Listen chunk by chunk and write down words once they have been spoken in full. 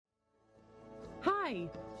Hi,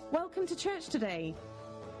 welcome to church today.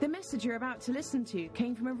 The message you're about to listen to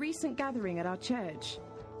came from a recent gathering at our church.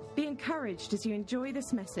 Be encouraged as you enjoy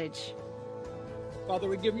this message. Father,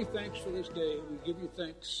 we give you thanks for this day. We give you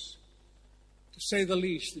thanks, to say the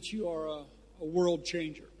least, that you are a world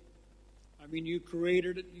changer. I mean, you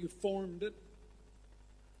created it, you formed it,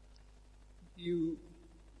 you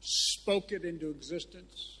spoke it into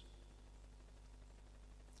existence.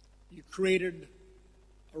 You created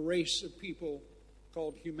a race of people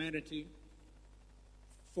called humanity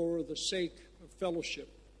for the sake of fellowship.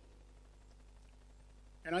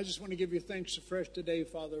 And I just want to give you thanks afresh today,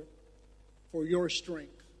 Father, for your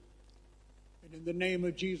strength. And in the name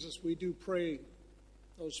of Jesus, we do pray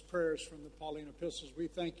those prayers from the Pauline epistles. We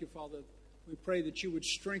thank you, Father. We pray that you would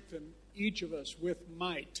strengthen each of us with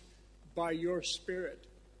might by your Spirit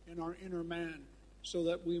in our inner man, so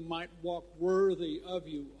that we might walk worthy of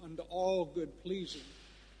you unto all good pleasing,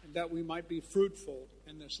 and that we might be fruitful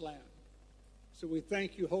in this land. So we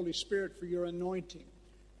thank you, Holy Spirit, for your anointing.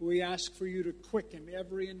 We ask for you to quicken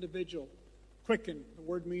every individual. Quicken, the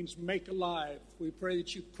word means make alive. We pray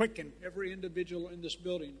that you quicken every individual in this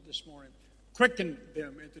building this morning. Quicken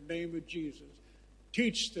them in the name of Jesus.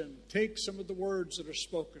 Teach them. Take some of the words that are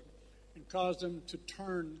spoken and cause them to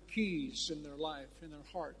turn keys in their life, in their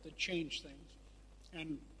heart, that change things.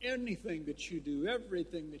 And anything that you do,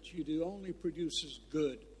 everything that you do only produces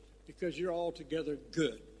good, because you're altogether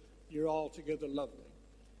good. You're altogether lovely.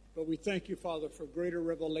 But we thank you, Father, for greater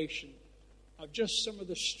revelation of just some of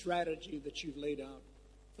the strategy that you've laid out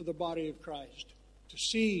for the body of Christ to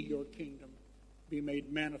see your kingdom be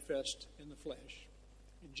made manifest in the flesh.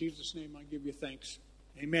 In Jesus' name, I give you thanks.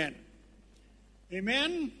 Amen.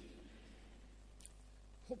 Amen.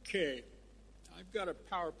 Okay. I've got a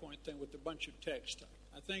PowerPoint thing with a bunch of text.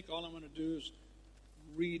 I think all I'm going to do is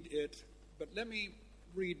read it. But let me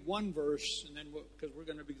read one verse, and then because we're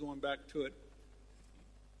going to be going back to it.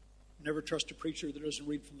 Never trust a preacher that doesn't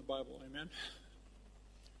read from the Bible. Amen.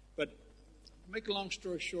 But make a long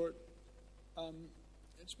story short,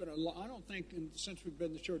 it's been I don't think since we've been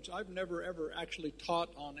in the church, I've never ever actually taught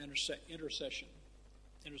on intercession,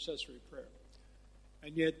 intercessory prayer.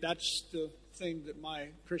 And yet that's the thing that my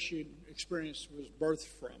Christian experience was birthed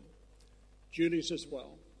from. Julie's as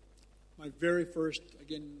well. My very first,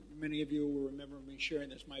 again, many of you will remember me sharing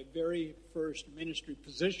this, my very first ministry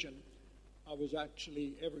position I was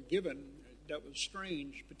actually ever given that was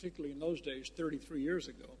strange, particularly in those days, 33 years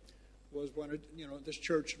ago, was when, this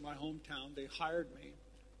church in my hometown, they hired me.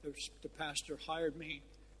 The pastor hired me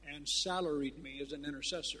and salaried me as an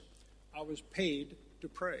intercessor. I was paid to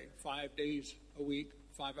pray 5 days a week,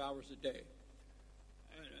 5 hours a day.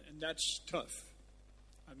 And that's tough.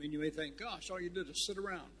 I mean, you may think, gosh, all you did is sit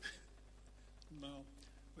around. No.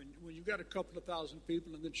 When you've got a couple of thousand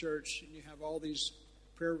people in the church and you have all these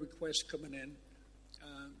prayer requests coming in,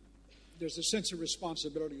 there's a sense of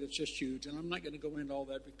responsibility that's just huge. And I'm not going to go into all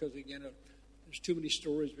that because, again, there's too many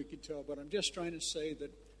stories we could tell. But I'm just trying to say that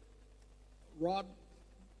Rod,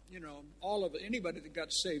 anybody that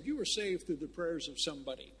got saved, you were saved through the prayers of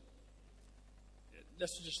somebody.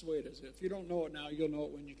 That's just the way it is. If you don't know it now, you'll know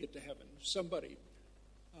it when you get to heaven. Somebody.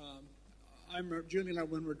 I remember Julie and I,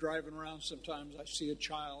 when we're driving around, sometimes I see a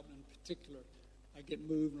child in particular. I get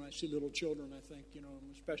moved when I see little children. I think,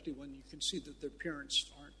 especially when you can see that their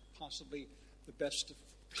parents aren't possibly the best of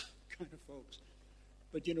kind of folks.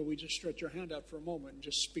 But, we just stretch our hand out for a moment and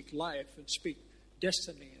just speak life and speak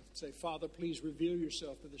destiny and say, Father, please reveal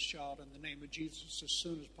yourself to this child in the name of Jesus as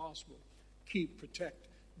soon as possible. Keep, protect,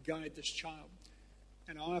 guide this child.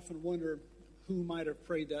 And I often wonder who might have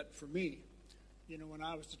prayed that for me. When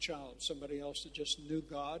I was a child, somebody else that just knew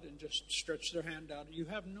God and just stretched their hand out. You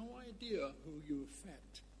have no idea who you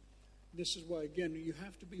affect. This is why, again, you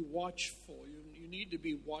have to be watchful. You need to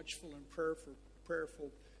be watchful and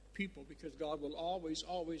prayerful people, because God will always,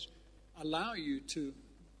 always allow you to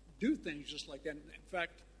do things just like that. In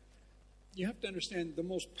fact, you have to understand the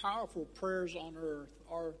most powerful prayers on earth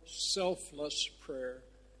are selfless prayer.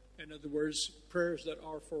 In other words, prayers that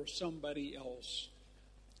are for somebody else.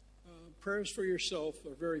 Prayers for yourself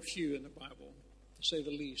are very few in the Bible, to say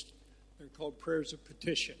the least. They're called prayers of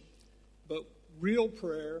petition. But real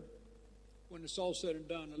prayer, when it's all said and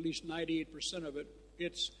done, at least 98% of it,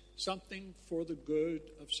 it's something for the good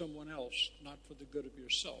of someone else, not for the good of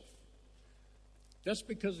yourself. That's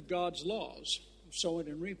because of God's laws of sowing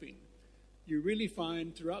and reaping. You really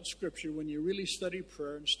find throughout Scripture, when you really study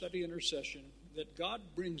prayer and study intercession, that God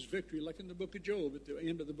brings victory, like in the book of Job, at the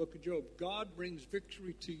end of the book of Job. God brings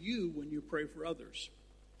victory to you when you pray for others.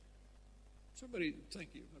 Somebody,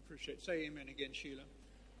 thank you, I appreciate it. Say amen again, Sheila.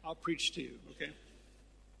 I'll preach to you, okay?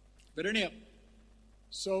 But anyhow,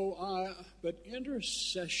 But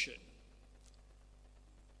intercession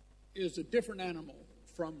is a different animal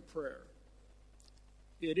from prayer.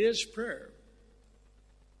 It is prayer,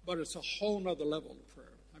 but it's a whole nother level of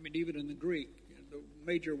prayer. I mean, even in the Greek, the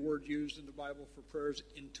major word used in the Bible for prayer is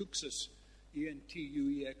entuxis,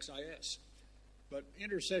 E-N-T-U-E-X-I-S. But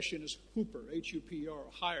intercession is huper, H-U-P-R,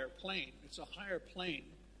 a higher plane. It's a higher plane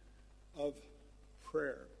of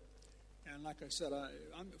prayer. And like I said,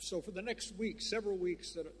 so for the next week, several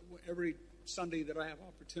weeks, that every Sunday that I have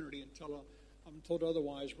opportunity until I'm told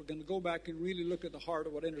otherwise, we're going to go back and really look at the heart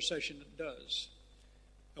of what intercession does,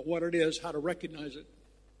 and what it is, how to recognize it,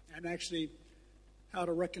 and actually how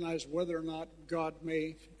to recognize whether or not God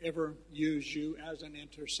may ever use you as an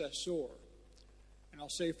intercessor. And I'll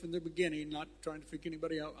say from the beginning, not trying to freak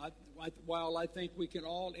anybody out, while I think we can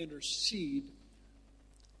all intercede,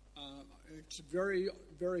 it's very,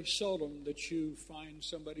 very seldom that you find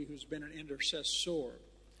somebody who's been an intercessor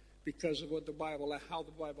because of what how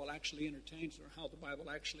the Bible actually entertains it, or how the Bible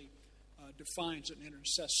actually defines an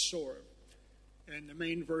intercessor. And the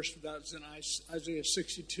main verse for that is in Isaiah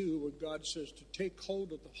 62, where God says to take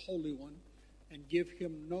hold of the Holy One and give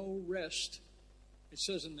him no rest. It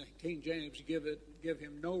says in the King James, give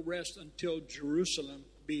him no rest until Jerusalem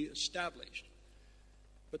be established.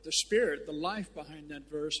 But the spirit, the life behind that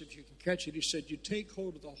verse, if you can catch it, he said, you take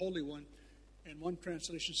hold of the Holy One, and one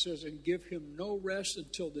translation says, and give him no rest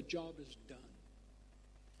until the job is done.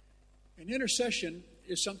 And intercession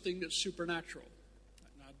is something that's supernatural.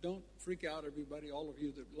 Now, don't freak out, everybody, all of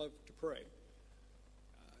you that love to pray.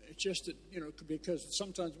 It's just that, because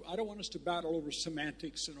sometimes I don't want us to battle over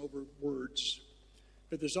semantics and over words.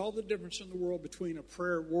 But there's all the difference in the world between a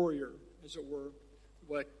prayer warrior, as it were,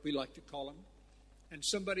 what we like to call them, and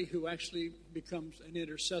somebody who actually becomes an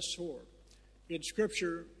intercessor. In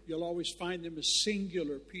Scripture, you'll always find them as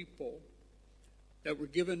singular people that were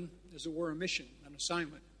given, as it were, a mission, an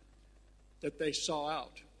assignment that they saw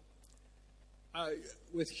out.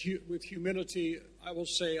 With humility, I will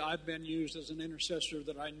say I've been used as an intercessor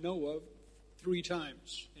that I know of 3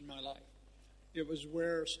 times in my life. It was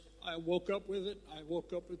where I woke up with it. I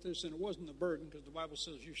woke up with this, and it wasn't a burden, because the Bible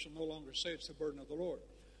says you shall no longer say it's the burden of the Lord.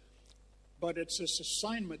 But it's this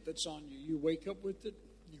assignment that's on you. You wake up with it,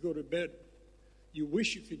 you go to bed. You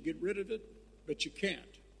wish you could get rid of it, but you can't.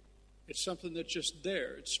 It's something that's just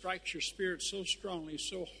there. It strikes your spirit so strongly,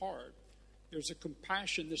 so hard. There's a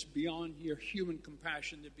compassion that's beyond your human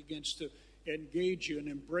compassion that begins to engage you and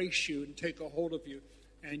embrace you and take a hold of you,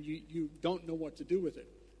 and you don't know what to do with it.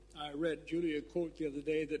 I read Julia a quote the other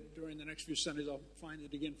day that during the next few Sundays I'll find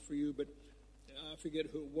it again for you, but I forget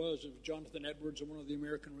who it was Jonathan Edwards, one of the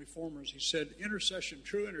American reformers. He said,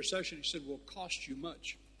 true intercession, he said, will cost you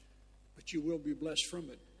much, but you will be blessed from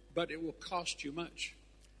it. But it will cost you much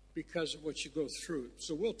because of what you go through.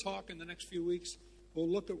 So we'll talk in the next few weeks. We'll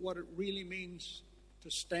look at what it really means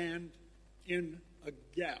to stand in a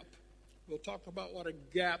gap. We'll talk about what a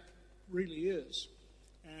gap really is.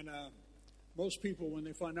 And most people, when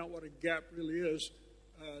they find out what a gap really is,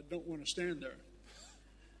 don't want to stand there.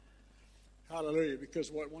 Hallelujah,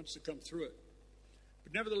 because what wants to come through it.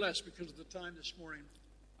 But nevertheless, because of the time this morning,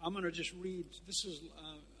 I'm going to just read. This is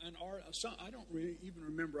an art. I don't really even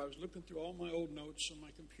remember. I was looking through all my old notes on my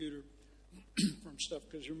computer from stuff,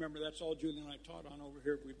 because remember, that's all Julie and I taught on over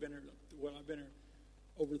here. We've been here, I've been here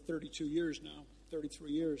over 32 years now,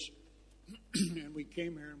 33 years. And we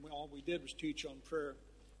came here, and all we did was teach on prayer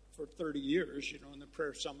for 30 years, in the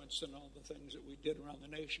prayer summits and all the things that we did around the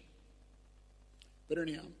nation. But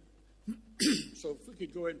anyhow, so if we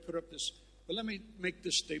could go ahead and put up this, but let me make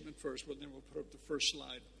this statement first, but then we'll put up the first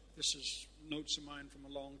slide. This is notes of mine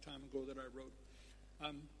from a long time ago that I wrote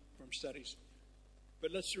from studies.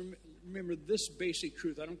 But let's remember this basic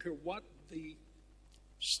truth. I don't care what the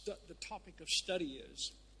topic of study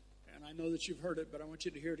is, and I know that you've heard it, but I want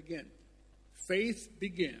you to hear it again. Faith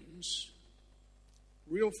begins,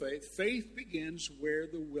 real faith begins where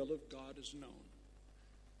the will of God is known.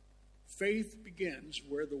 Faith begins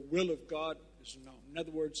where the will of God is known. In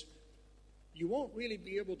other words, you won't really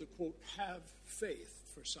be able to, quote, have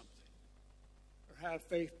faith for something or have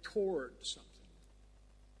faith toward something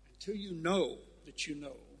until you know that you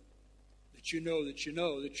know that you know that you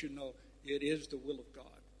know that you know it is the will of God.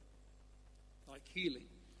 Like healing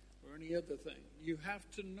or any other thing. You have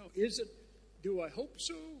to know. Is it, do I hope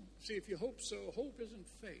so? See, if you hope so, hope isn't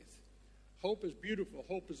faith. Hope is beautiful.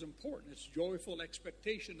 Hope is important. It's joyful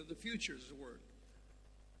expectation of the future is the word.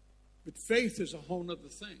 But faith is a whole other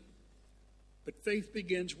thing. But faith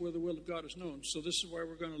begins where the will of God is known. So this is why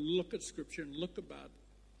we're going to look at Scripture and look about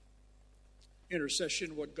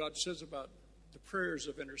intercession, what God says about the prayers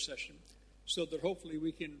of intercession. so that hopefully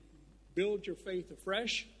we can build your faith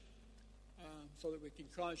afresh, so that we can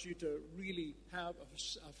cause you to really have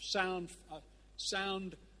a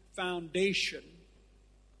sound foundation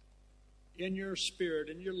in your spirit,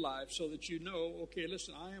 in your life, so that you know, okay,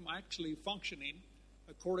 listen, I am actually functioning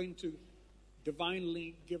according to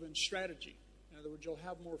divinely given strategy. In other words, you'll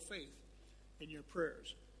have more faith in your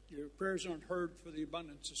prayers. Your prayers aren't heard for the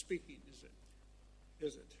abundance of speaking, is it?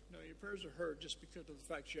 Is it? No, your prayers are heard just because of the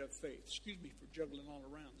fact you have faith. Excuse me for juggling all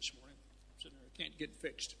around this morning. Sitting there, I can't get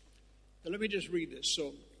fixed. But let me just read this.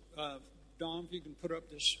 So, Dom, if you can put up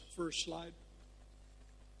this first slide.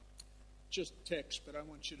 Just text, but I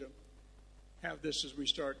want you to have this as we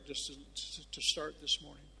start, just to start this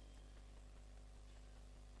morning.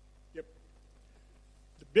 Yep.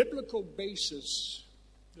 The biblical basis,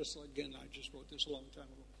 this again, I just wrote this a long time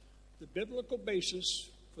ago. The biblical basis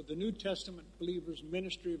for the New Testament believers'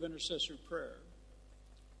 ministry of intercessory prayer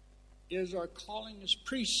is our calling as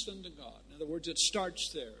priests unto God. In other words, it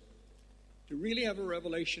starts there. To really have a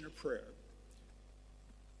revelation of prayer,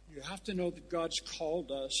 you have to know that God's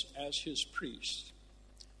called us as His priests.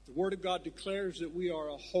 The Word of God declares that we are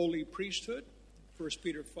a holy priesthood, 1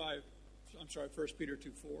 Peter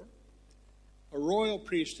 2:4. A royal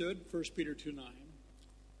priesthood, 1 Peter 2:9.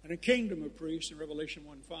 And a kingdom of priests in Revelation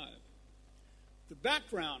 1:5. The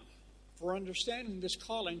background for understanding this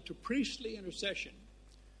calling to priestly intercession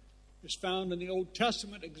is found in the Old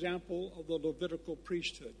Testament example of the Levitical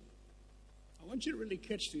priesthood. I want you to really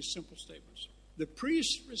catch these simple statements. The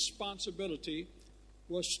priest's responsibility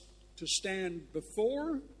was to stand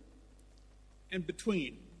before and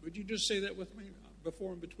between. Would you just say that with me?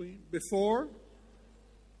 Before and between? Before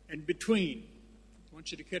and between. I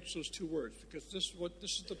want you to catch those two words, because this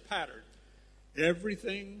is the pattern.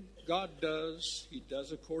 Everything God does, He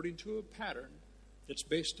does according to a pattern that's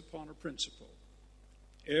based upon a principle.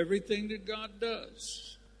 Everything that God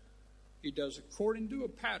does, He does according to a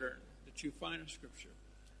pattern that you find in Scripture.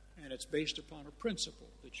 And it's based upon a principle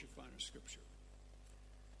that you find in Scripture.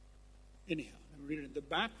 Anyhow, I'm reading it. The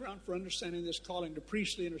background for understanding this calling to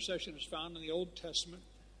priestly intercession is found in the Old Testament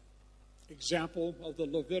example of the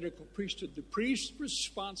Levitical priesthood. The priest's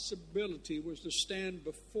responsibility was to stand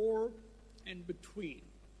before and between.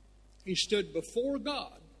 He stood before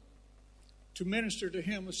God to minister to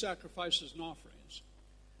Him with sacrifices and offerings.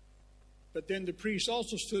 But then the priest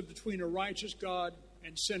also stood between a righteous God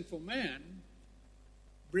and sinful man,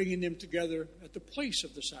 bringing them together at the place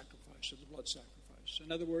of the sacrifice, of the blood sacrifice.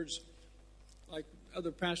 In other words, like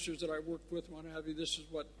other pastors that I worked with, what have you, this is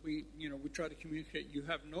what we try to communicate. You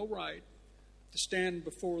have no right to stand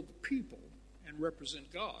before the people and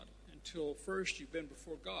represent God until first you've been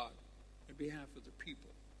before God on behalf of the people.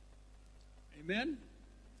 Amen?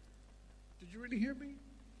 Did you really hear me?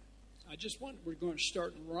 We're going to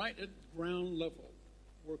start right at ground level.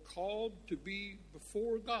 We're called to be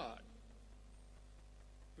before God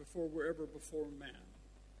before we're ever before man.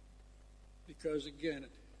 Because again,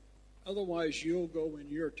 otherwise you'll go in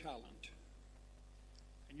your talent.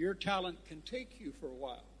 And your talent can take you for a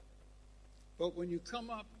while. But when you come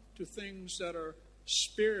up to things that are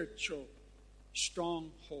spiritual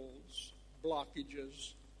strongholds,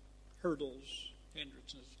 blockages, hurdles,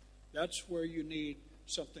 hindrances, that's where you need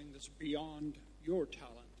something that's beyond your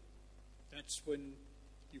talent. That's when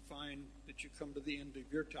you find that you come to the end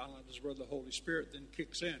of your talent, is where the Holy Spirit then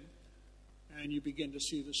kicks in, and you begin to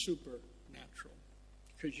see the supernatural,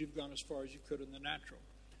 because you've gone as far as you could in the natural.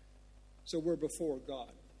 So we're before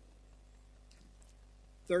God.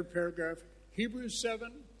 Third paragraph, Hebrews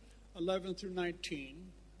 7:11 through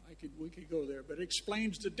 19. We could go there, but it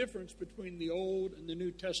explains the difference between the Old and the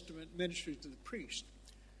New Testament ministries to the priest.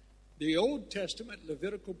 The Old Testament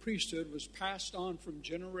Levitical priesthood was passed on from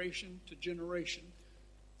generation to generation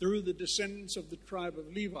through the descendants of the tribe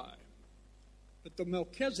of Levi. But the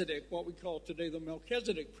Melchizedek, what we call today the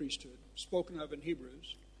Melchizedek priesthood, spoken of in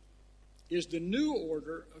Hebrews, is the new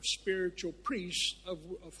order of spiritual priests of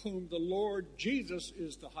whom the Lord Jesus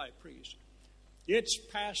is the high priest. It's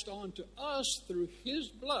passed on to us through His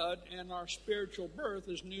blood and our spiritual birth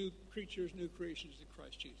as new creatures, new creations in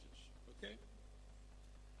Christ Jesus. Okay?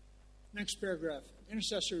 Next paragraph,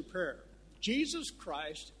 intercessory prayer. Jesus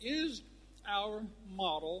Christ is our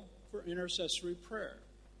model for intercessory prayer.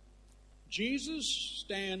 Jesus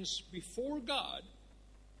stands before God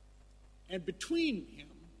and between Him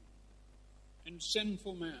and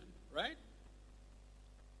sinful man, right?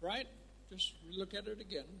 Right? Just look at it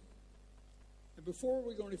again. And before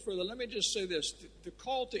we go any further, let me just say this. The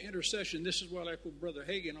call to intercession, this is what I called Brother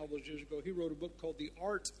Hagin all those years ago. He wrote a book called The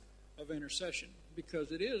Art of Intercession, because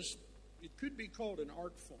it could be called an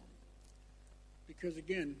art form. Because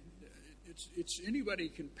again, it's anybody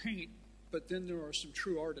can paint, but then there are some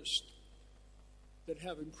true artists that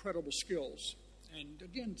have incredible skills. And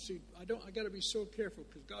again, see, I got to be so careful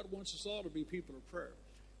because God wants us all to be people of prayer.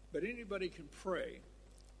 But anybody can pray.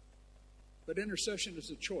 But intercession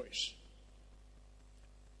is a choice.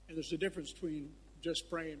 And there's a difference between just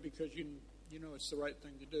praying because you know it's the right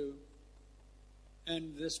thing to do,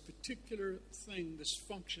 and this particular thing, this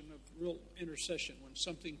function of real intercession, when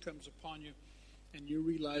something comes upon you and you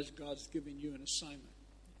realize God's giving you an assignment.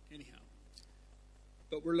 Anyhow.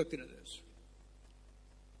 But we're looking at this.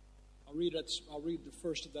 I'll read the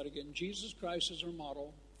first of that again. Jesus Christ is our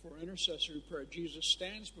model for intercessory prayer. Jesus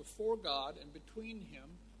stands before God and between him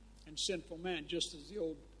and sinful man, just as the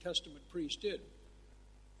Old Testament priest did.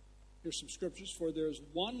 Here's some scriptures. For there is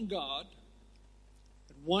one God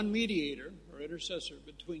and one mediator or intercessor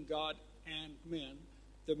between God and men,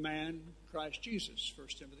 the man Christ Jesus, 1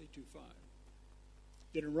 Timothy 2:5.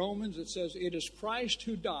 Then in Romans it says, it is Christ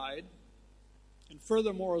who died, and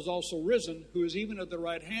furthermore is also risen, who is even at the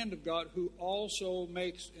right hand of God, who also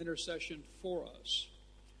makes intercession for us.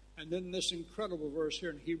 And then this incredible verse here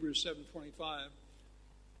in Hebrews 7:25,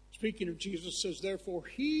 speaking of Jesus, says, therefore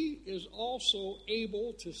he is also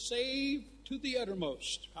able to save to the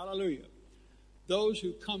uttermost, hallelujah, those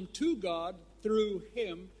who come to God through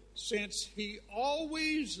him, since he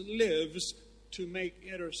always lives to make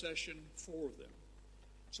intercession for them.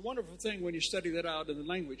 It's a wonderful thing when you study that out in the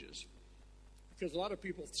languages. Because a lot of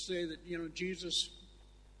people say that, Jesus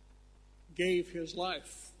gave his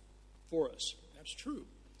life for us. That's true.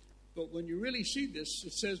 But when you really see this,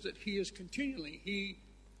 it says that he is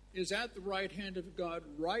at the right hand of God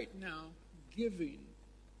right now giving.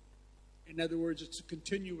 In other words, it's a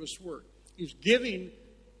continuous work. He's giving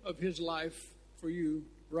of his life for you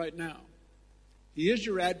right now. He is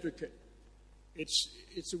your advocate.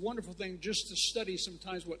 It's a wonderful thing just to study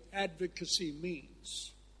sometimes what advocacy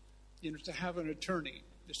means. To have an attorney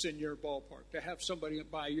that's in your ballpark, to have somebody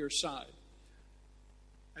by your side.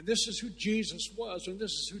 And this is who Jesus was, and this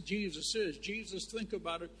is who Jesus is. Jesus, think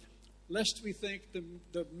about it, lest we think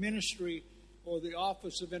the ministry or the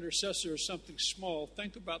office of intercessor is something small.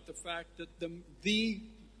 Think about the fact that the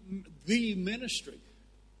ministry,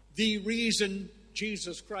 the reason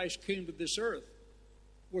Jesus Christ came to this earth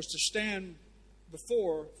was to stand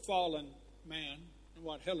before fallen man and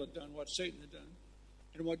what hell had done, what Satan had done,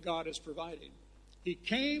 and what God is providing. He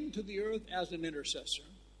came to the earth as an intercessor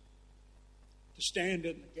to stand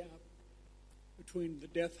in the gap between the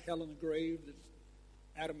death, hell, and the grave that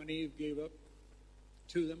Adam and Eve gave up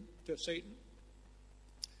to Satan.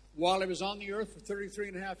 While he was on the earth for 33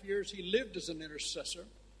 and a half years, he lived as an intercessor,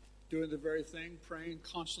 doing the very thing, praying,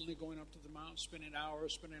 constantly going up to the mount, spending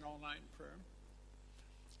hours, spending all night in prayer.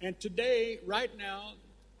 And today, right now,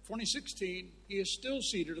 2016, he is still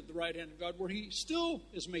seated at the right hand of God, where he still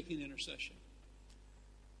is making intercession.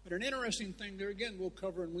 But an interesting thing there again we'll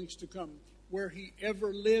cover in weeks to come, where he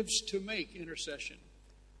ever lives to make intercession.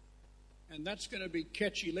 And that's going to be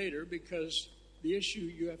catchy later, because the issue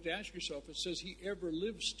you have to ask yourself, it says he ever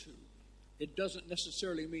lives to. It doesn't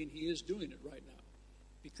necessarily mean he is doing it right now.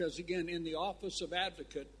 Because again, in the office of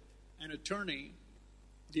advocate and attorney,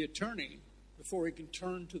 the attorney, before he can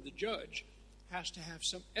turn to the judge, has to have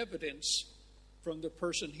some evidence from the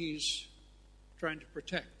person he's trying to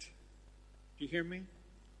protect. Do you hear me?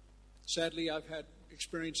 Sadly, I've had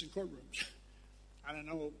experience in courtrooms. I don't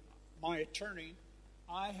know, my attorney,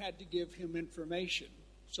 I had to give him information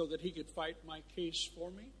so that he could fight my case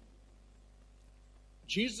for me.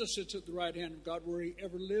 Jesus sits at the right hand of God where he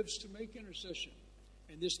ever lives to make intercession.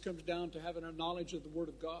 And this comes down to having a knowledge of the Word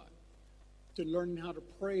of God, to learning how to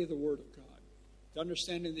pray the Word of God, to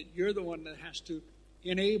understanding that you're the one that has to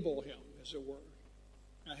enable him, as it were.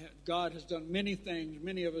 God has done many things.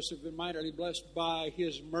 Many of us have been mightily blessed by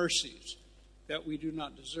his mercies that we do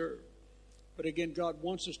not deserve. But again, God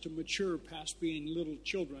wants us to mature past being little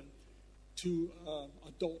children to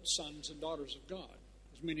adult sons and daughters of God.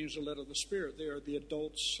 As many as are led of the Spirit, they are the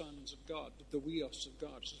adult sons of God, the weos of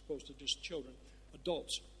God, as opposed to just children.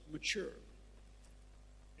 Adults, mature.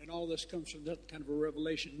 And all this comes from that kind of a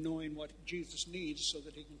revelation, knowing what Jesus needs so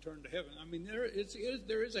that he can turn to heaven. I mean, there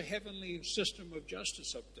is a heavenly system of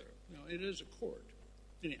justice up there. It is a court.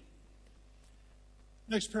 Anyhow.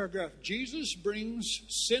 Next paragraph. Jesus brings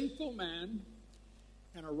sinful man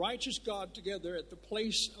and a righteous God together at the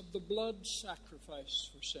place of the blood sacrifice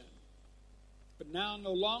for sin. But now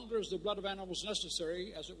no longer is the blood of animals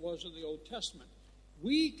necessary as it was in the Old Testament.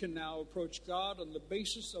 We can now approach God on the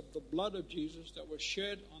basis of the blood of Jesus that was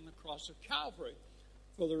shed on the cross of Calvary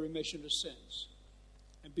for the remission of sins.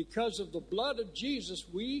 And because of the blood of Jesus,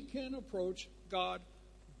 we can approach God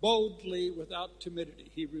boldly without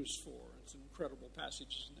timidity. Hebrews 4. It's an incredible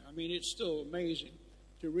passage, isn't it? I mean, it's still amazing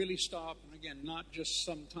to really stop and, again, not just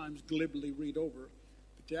sometimes glibly read over,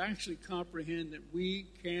 but to actually comprehend that we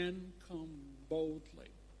can come boldly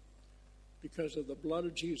because of the blood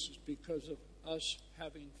of Jesus, because of us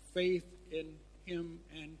having faith in him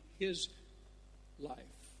and his life,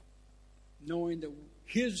 knowing that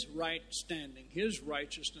his right standing, his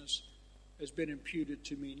righteousness has been imputed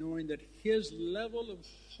to me, knowing that his level of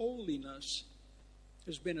holiness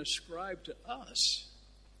has been ascribed to us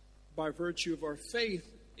by virtue of our faith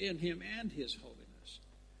in him and his holiness.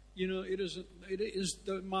 You know, it is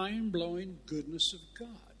the mind-blowing goodness of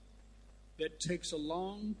God that takes a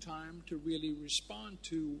long time to really respond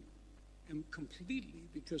to him completely,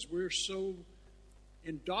 because we're so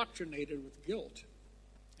indoctrinated with guilt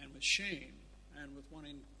and with shame and with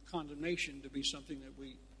wanting condemnation to be something that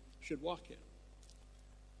we should walk in.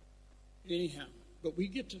 Anyhow, but we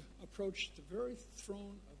get to approach the very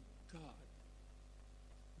throne of God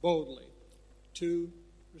boldly to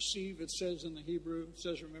receive, it says in the Hebrew, it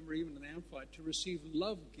says, remember, even in the Amplified, to receive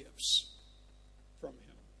love gifts from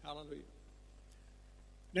him. Hallelujah.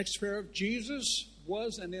 Next paragraph, Jesus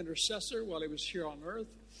was an intercessor while he was here on earth.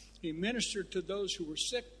 He ministered to those who were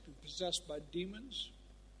sick and possessed by demons.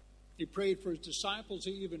 He prayed for his disciples.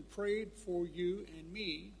 He even prayed for you and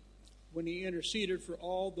me when he interceded for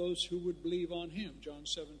all those who would believe on him. John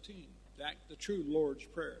 17, the true Lord's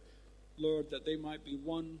Prayer. Lord, that they might be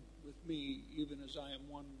one with me, even as I am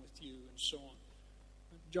one with you, and so on.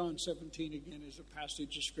 John 17, again, is a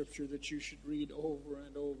passage of Scripture that you should read over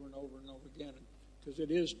and over and over and over again, because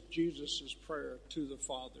it is Jesus' prayer to the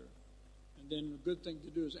Father. And then the good thing to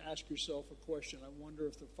do is ask yourself a question. I wonder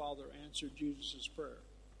if the Father answered Jesus' prayer.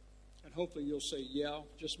 And hopefully you'll say, yeah,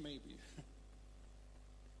 just maybe.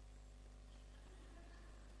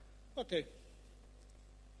 Okay.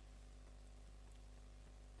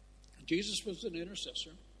 Jesus was an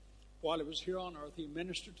intercessor. While he was here on earth, he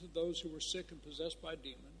ministered to those who were sick and possessed by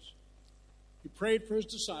demons. He prayed for his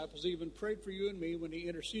disciples. He even prayed for you and me when he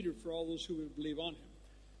interceded for all those who would believe on him.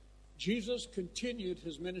 Jesus continued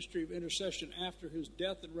his ministry of intercession after his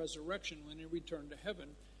death and resurrection when he returned to heaven,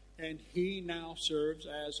 and he now serves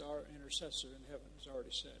as our intercessor in heaven, as I already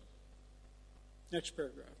said. Next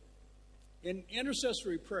paragraph. In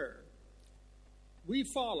intercessory prayer, we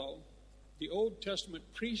follow the Old Testament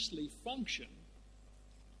priestly function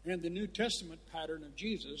and the New Testament pattern of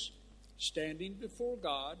Jesus standing before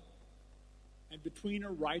God and between a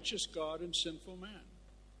righteous God and sinful man.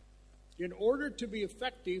 In order to be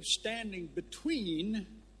effective standing between,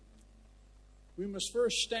 we must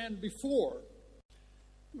first stand before.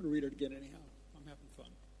 I'm going to read it again anyhow. I'm having fun.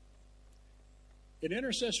 In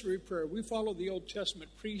intercessory prayer, we follow the Old Testament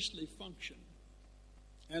priestly function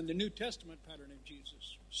and the New Testament pattern of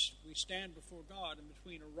Jesus. We stand before God and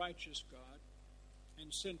between a righteous God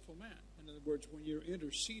and sinful man. In other words, when you're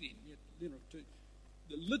interceding,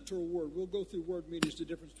 the literal word, we'll go through word meanings, the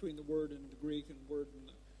difference between the word in the Greek and word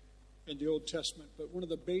in the Old Testament, but one of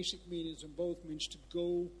the basic meanings in both means to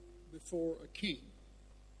go before a king.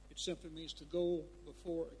 It simply means to go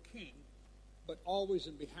before a king, but always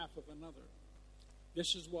in behalf of another.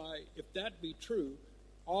 This is why, if that be true,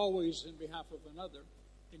 always in behalf of another,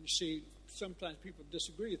 and you see, sometimes people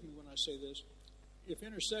disagree with me when I say this. If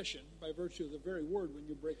intercession, by virtue of the very word, when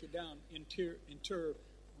you break it down, when you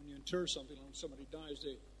inter something, when somebody dies,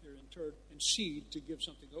 they're interred, and seed, to give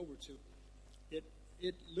something over to,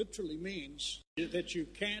 it literally means that you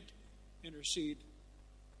can't intercede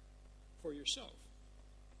for yourself.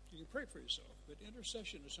 You can pray for yourself, but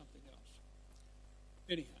intercession is something else.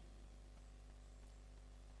 Anyhow,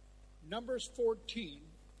 Numbers 14,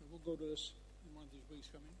 and we'll go to this in one of these weeks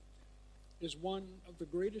coming, is one of the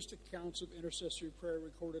greatest accounts of intercessory prayer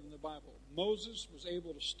recorded in the Bible. Moses was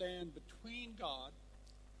able to stand between God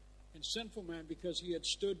and sinful man because he had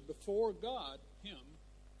stood before God, him,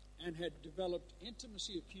 and had developed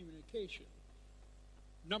intimacy of communication.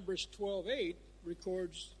 Numbers 12:8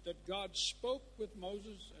 records that God spoke with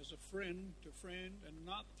Moses as a friend to friend and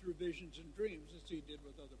not through visions and dreams as he did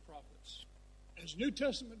with other prophets. As New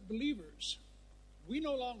Testament believers, we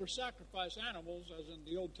no longer sacrifice animals as in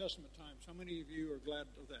the Old Testament times. How many of you are glad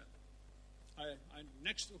of that?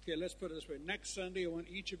 Let's put it this way. Next Sunday, I want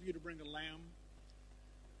each of you to bring a lamb,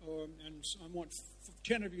 and I want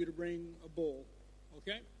 10 of you to bring a bull.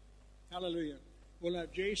 Okay? Hallelujah. We'll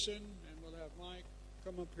have Jason and we'll have Mike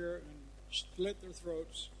come up here and split their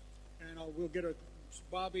throats, and we'll get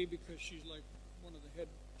Bobby, because she's like one of the head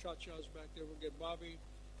cha-chas back there. We'll get Bobby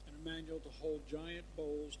and Emmanuel to hold giant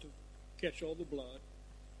bowls to catch all the blood.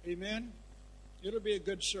 Amen? It'll be a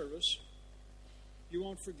good service. You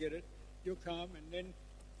won't forget it. You'll come, and then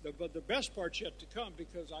but the best part's yet to come,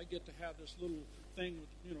 because I get to have this little thing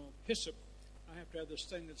with, hyssop. I have to have this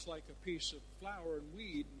thing that's like a piece of flour and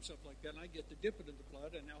weed and stuff like that, and I get to dip it in the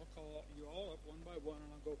blood, and I'll call you all up one by one,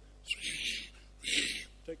 and I'll go,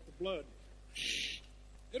 take the blood.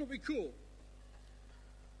 It'll be cool.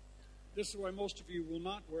 This is why most of you will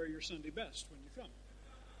not wear your Sunday best when you come.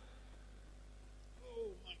 Oh,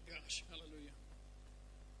 my gosh. Hallelujah.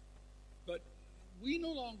 But we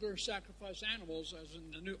no longer sacrifice animals as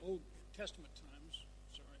in the New Old Testament times.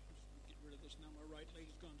 Sorry, get rid of this now. My right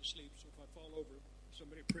leg's gone to sleep, so if I fall over,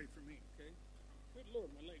 somebody pray for me, okay? Good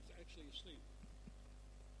Lord, my leg's actually asleep.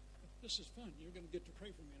 This is fun. You're going to get to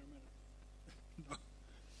pray for me in a minute. No.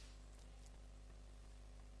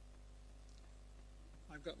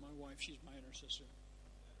 I've got my wife. She's my intercessor.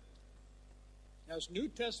 As New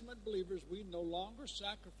Testament believers, we no longer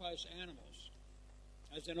sacrifice animals.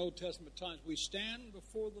 As in Old Testament times, we stand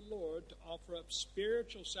before the Lord to offer up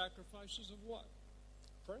spiritual sacrifices of what?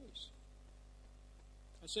 Praise.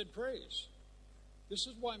 I said praise. This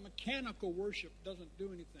is why mechanical worship doesn't do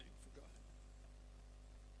anything for God.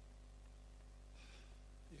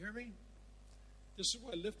 You hear me? This is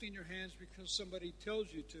why lifting your hands because somebody tells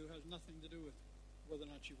you to has nothing to do with whether or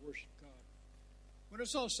not you worship God. When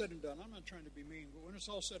it's all said and done, I'm not trying to be mean, but when it's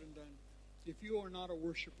all said and done, if you are not a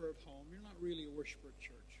worshiper at home, you're not really a worshiper at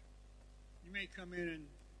church. You may come in and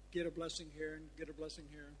get a blessing here and get a blessing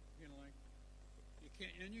here, like you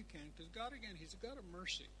can't, and you can, because God, again, He's a God of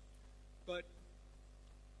mercy. But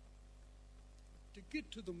to get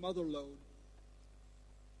to the mother lode,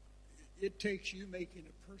 it takes you making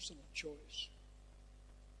a personal choice.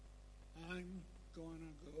 I'm going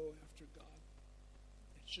to go after God.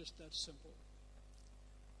 It's just that simple.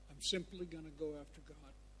 I'm simply going to go after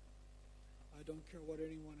God. I don't care what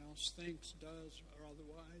anyone else thinks, does, or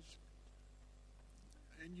otherwise.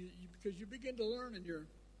 And because you begin to learn in your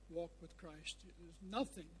walk with Christ, there's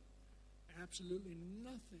nothing, absolutely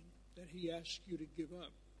nothing that He asks you to give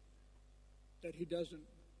up that He doesn't,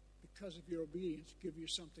 because of your obedience, give you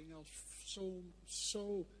something else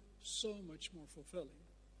so much more fulfilling.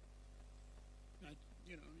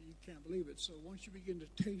 You can't believe it. So once you begin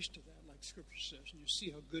to taste of that, like Scripture says, and you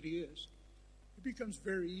see how good He is, it becomes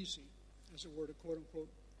very easy, as it were, to quote unquote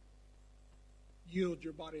yield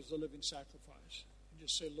your body as a living sacrifice and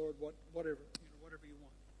just say, Lord, whatever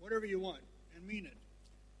you want, and mean it.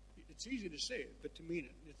 It's easy to say it, but to mean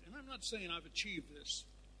it. And I'm not saying I've achieved this.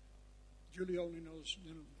 Julie only knows,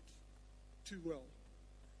 too well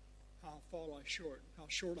how short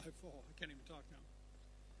I fall. I can't even talk now.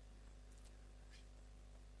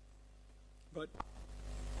 But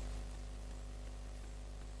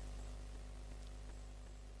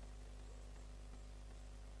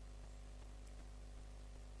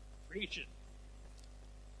preach it.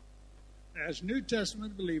 As New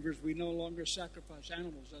Testament believers, we no longer sacrifice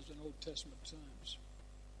animals as in Old Testament times.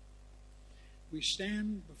 We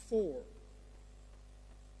stand before.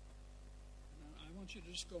 I want you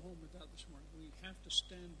to just go home with that this morning. We have to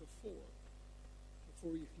stand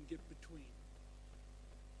before you can get between.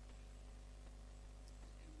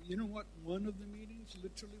 You know what? One of the meanings,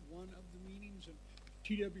 literally one of the meanings of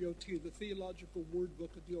TWOT, the Theological Word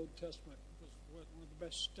Book of the Old Testament, was one of the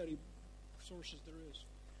best study sources there is.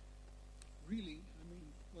 Really,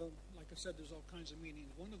 like I said, there's all kinds of meanings.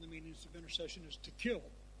 One of the meanings of intercession is to kill.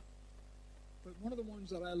 But one of the ones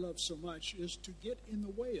that I love so much is to get in the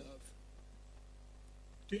way of.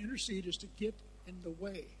 To intercede is to get in the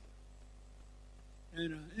way.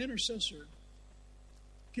 And an intercessor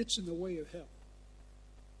gets in the way of hell.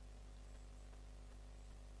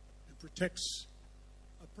 And protects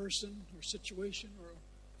a person or situation or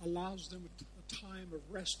allows them a time of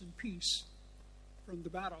rest and peace from the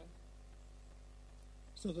battle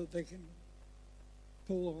so that they can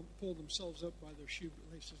pull themselves up by their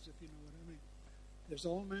shoelaces, if you know what I mean. There's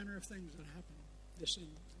all manner of things that happen.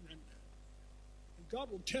 And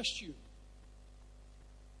God will test you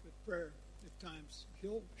with prayer at times.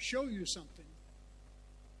 He'll show you something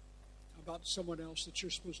about someone else that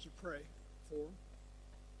you're supposed to pray for,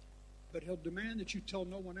 but He'll demand that you tell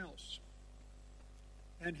no one else.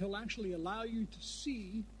 And He'll actually allow you to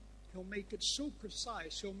see. He'll make it so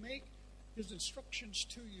precise. He'll make His instructions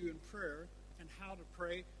to you in prayer and how to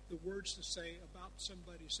pray, the words to say about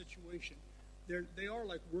somebody's situation. They are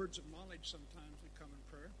like words of knowledge sometimes that come in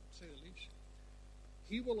prayer, to say the least.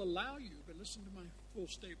 He will allow you, but listen to my full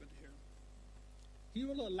statement here. He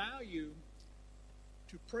will allow you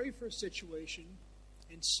to pray for a situation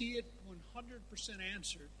and see it 100%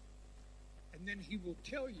 answered, and then He will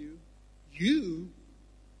tell you, you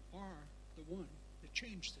are the one that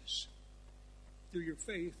changed this. through your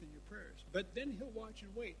faith and your prayers. But then he'll watch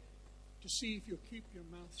and wait to see if you'll keep your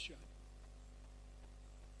mouth shut.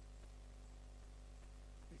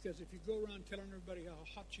 Because if you go around telling everybody how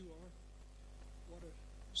hot you are, what a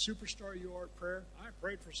superstar you are at prayer, I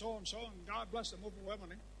prayed for so-and-so and God bless them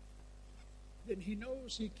overwhelmingly, then he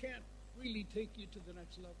knows he can't really take you to the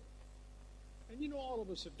next level. And you know, all of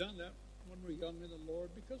us have done that when we're young in the Lord,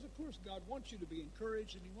 because of course God wants you to be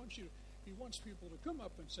encouraged, and he wants people to come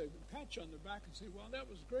up and say, pat you on the back and say, well, that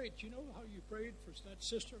was great. You know how you prayed for that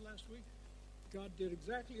sister last week? God did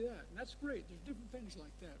exactly that. And that's great. There's different things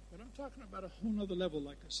like that. But I'm talking about a whole other level,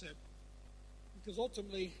 like I said. Because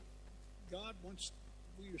ultimately, God wants,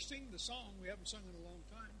 we are singing the song we haven't sung in a long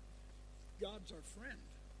time. God's our friend,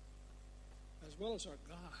 as well as our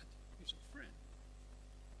God. He's a friend.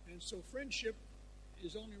 And so friendship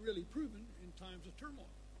is only really proven in times of turmoil.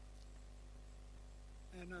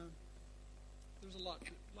 And there's a lot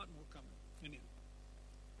more coming in him.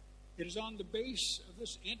 It is on the base of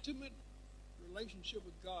this intimate relationship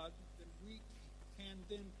with God that we can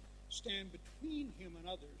then stand between him and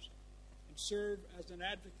others and serve as an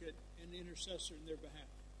advocate and intercessor in their behalf.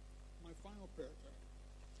 My final paragraph.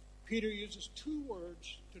 Peter uses two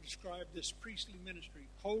words to describe this priestly ministry: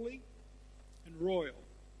 holy and royal.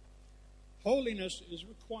 Holiness is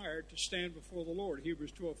required to stand before the Lord,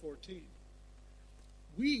 Hebrews 12:14.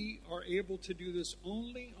 We are able to do this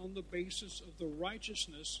only on the basis of the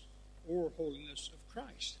righteousness or holiness of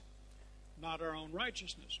Christ, not our own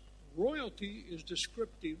righteousness. Royalty is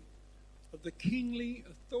descriptive of the kingly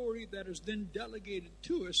authority that is then delegated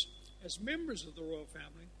to us as members of the royal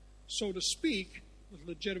family, so to speak, with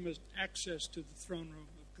legitimate access to the throne room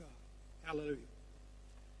of God. Hallelujah.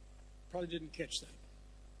 Probably didn't catch that.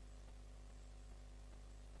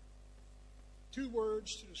 Two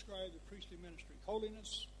words to describe the priestly ministry: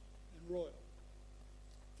 holiness and royal.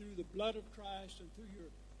 Through the blood of Christ and through your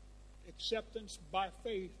acceptance by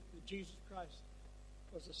faith that Jesus Christ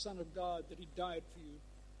was the Son of God, that he died for you,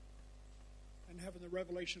 and having the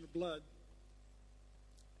revelation of blood,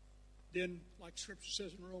 then, like Scripture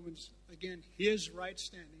says in Romans, again, his right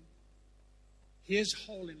standing, his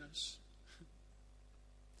holiness,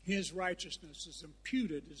 his righteousness is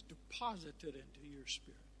imputed, is deposited into your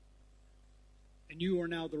spirit. And you are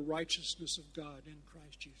now the righteousness of God in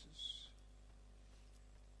Christ Jesus.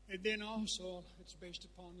 And then also, it's based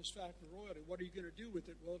upon this fact of royalty. What are you going to do with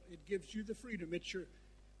it? Well, it gives you the freedom. It's your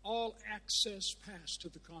all-access pass to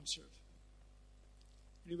the concert.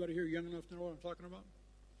 Anybody here young enough to know what I'm talking about?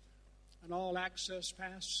 An all-access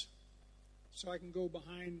pass, so I can go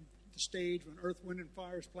behind the stage when Earth, Wind, and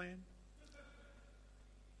Fire is playing.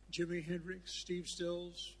 Jimi Hendrix, Steve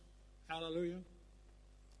Stills, hallelujah.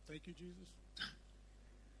 Thank you, Jesus.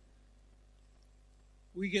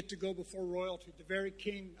 We get to go before royalty, the very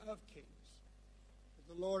King of Kings,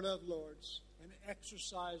 the Lord of Lords, and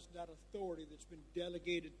exercise that authority that's been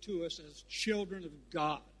delegated to us as children of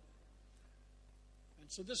God.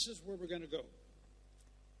 And so this is where we're going to go.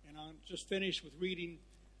 And I'll just finish with reading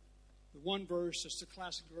the one verse. It's the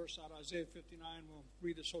classic verse out of Isaiah 59. We'll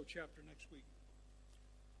read this whole chapter next week.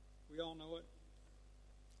 We all know it.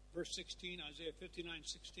 Verse 16, Isaiah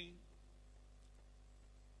 59:16.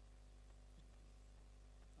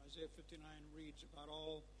 Isaiah 59 reads about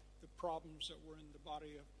all the problems that were in the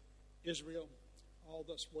body of Israel, all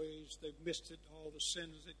those ways they've missed it, all the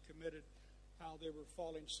sins they committed, how they were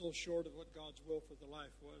falling so short of what God's will for the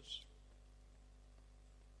life was.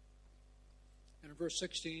 And in verse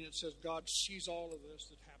 16 it says God sees all of this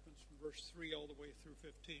that happens from verse 3 all the way through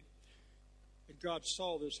 15. And God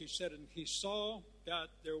saw this, he said, and he saw that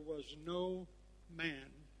there was no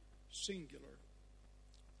man, singular,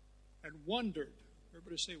 and wondered.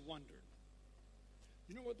 Everybody say wondered.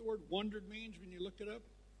 You know what the word wondered means when you look it up?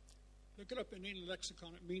 Look it up in any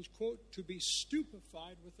lexicon. It means, quote, to be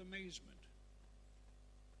stupefied with amazement.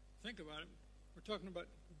 Think about it. We're talking about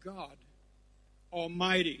God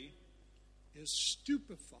Almighty is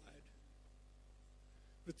stupefied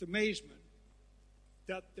with amazement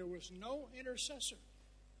that there was no intercessor,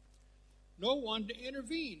 no one to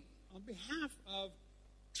intervene on behalf of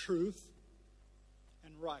truth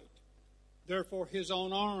and right. Therefore, his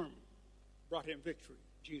own arm brought him victory,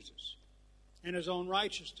 Jesus, and his own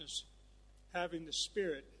righteousness, having the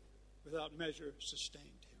Spirit without measure, sustained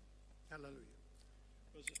him. Hallelujah.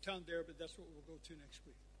 There's a ton there, but that's what we'll go to next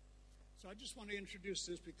week. So I just want to introduce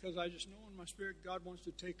this because I just know in my spirit God wants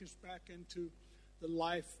to take us back into the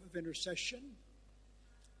life of intercession,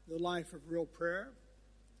 the life of real prayer.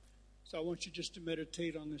 So I want you just to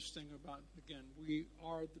meditate on this thing about, again, we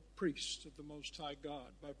are the priests of the Most High God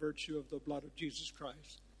by virtue of the blood of Jesus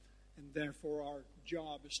Christ. And therefore our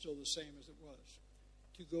job is still the same as it was.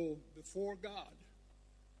 To go before God.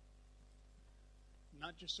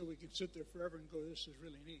 Not just so we can sit there forever and go, this is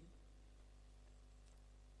really neat.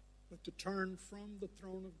 But to turn from the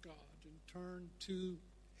throne of God and turn to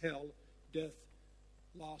hell, death,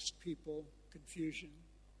 lost people, confusion,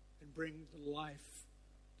 and bring the life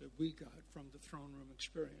that we got from the throne room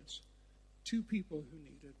experience to people who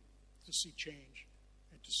needed to see change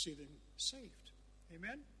and to see them saved.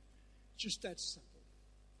 Amen? Just that simple.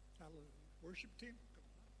 Hallelujah. Worship team, come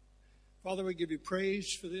on. Father, we give you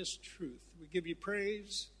praise for this truth. We give you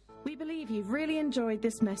praise. We believe you've really enjoyed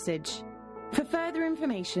this message. For further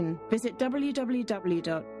information, visit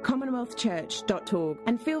www.commonwealthchurch.org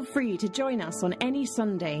and feel free to join us on any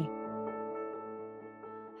Sunday.